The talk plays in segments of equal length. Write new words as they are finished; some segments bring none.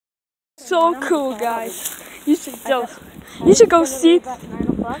So cool, guys. You should go see.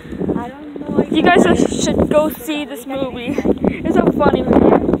 You guys should go see this movie. It's a funny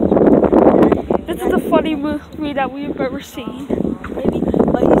movie. This is the funny movie that we've ever seen.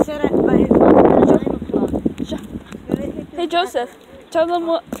 Hey Joseph, tell them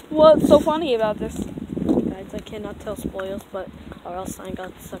what's so funny about this. Guys, I cannot tell spoilers, or else I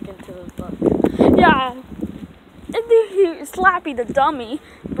got sucked into the book. Yeah. And Slappy the dummy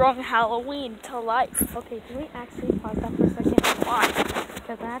brought Halloween to life. Okay, can we actually pause that for a second? Why?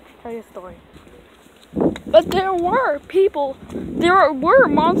 Because I have to tell you a story. But there were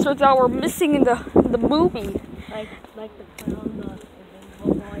monsters that were missing in the movie. Like the clown,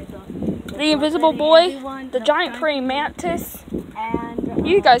 the invisible boy, the giant praying mantis. And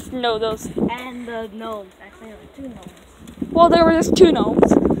you guys know those. And the gnomes. Actually, there were 2 gnomes. Well, there were just 2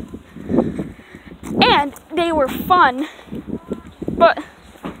 gnomes. And they were fun. But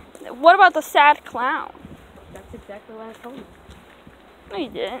what about the sad clown? That's exactly what I told you. No, you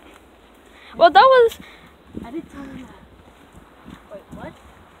didn't. Well, that was... I did tell you that. Wait, what?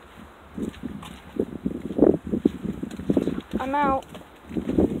 I'm out.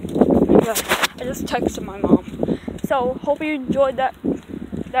 Yeah, I just texted my mom. So, hope you enjoyed that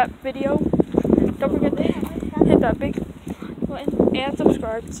video. Don't forget to hit that big button and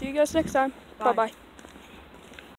subscribe. See you guys next time. Bye-bye.